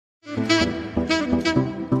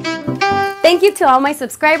thank you to all my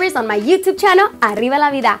subscribers on my YouTube channel, Arriba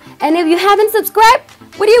la Vida. And if you haven't subscribed,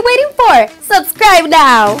 what are you waiting for? Subscribe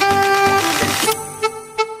now!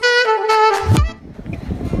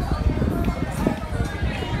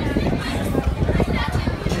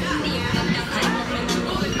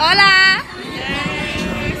 Hola!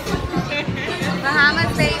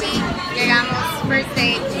 Bahamas, baby. Llegamos, first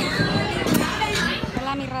day.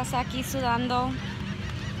 Hola, mi raza, aquí sudando.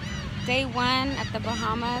 Day 1 at the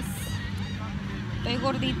Bahamas. Estoy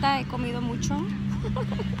gordita, he comido mucho.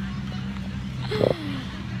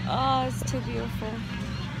 Oh, it's too beautiful.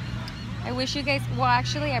 I wish you guys, well,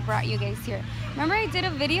 actually, I brought you guys here. Remember I did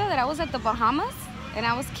a video that I was at the Bahamas and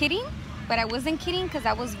I was kidding? But I wasn't kidding because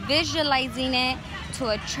I was visualizing it to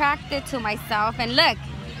attract it to myself. And look,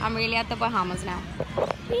 I'm really at the Bahamas now.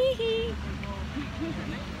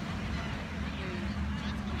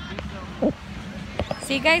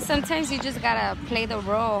 See guys, sometimes you just gotta play the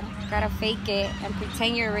role, gotta fake it and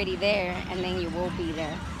pretend you're already there, and then you will be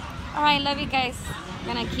there. Alright, love you guys. I'm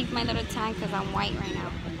gonna keep my little tan because I'm white right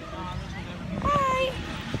now. Bye!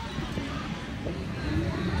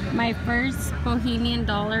 My first Bohemian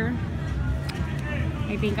dollar.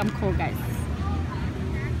 I think I'm cool, guys.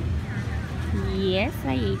 Yes,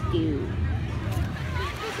 I do.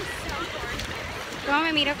 ¿Cómo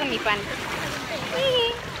me miro con mi pan?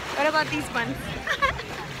 What about these buns?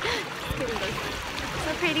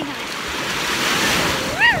 So pretty, huh?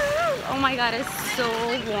 Oh my god, it's so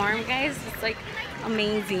warm, guys. It's like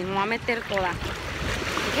amazing. Voy a meter toda.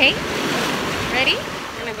 Okay? Ready?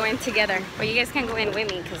 We're gonna go in together. But you guys can go in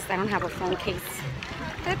with me because I don't have a phone case.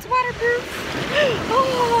 That's waterproof.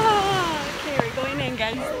 Oh, okay, we're going in,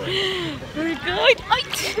 guys. We're going. Ay,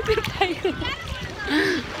 me caigo.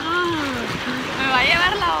 Me va a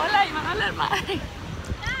llevar la ola y me va a hablar madre.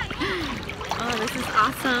 Oh, this is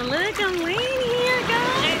awesome. Look, I'm laying here,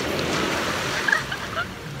 guys.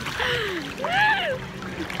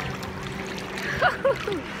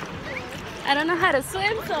 I don't know how to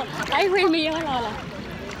swim, so ay, güey, me lleva la ola.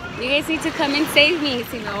 You guys need to come and save me.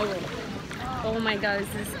 Si no, oh my god,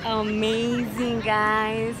 this is amazing,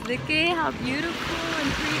 guys. Look at how beautiful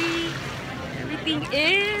and pretty everything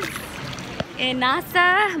is in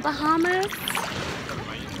Nassau, Bahamas.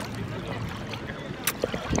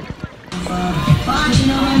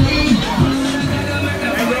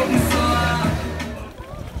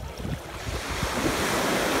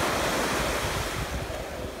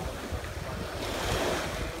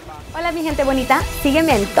 Hola mi gente bonita,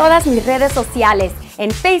 sígueme en todas mis redes sociales,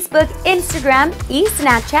 en Facebook, Instagram y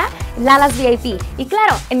Snapchat, Lalas VIP. Y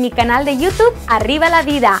claro, en mi canal de YouTube, Arriba la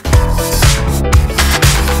Vida.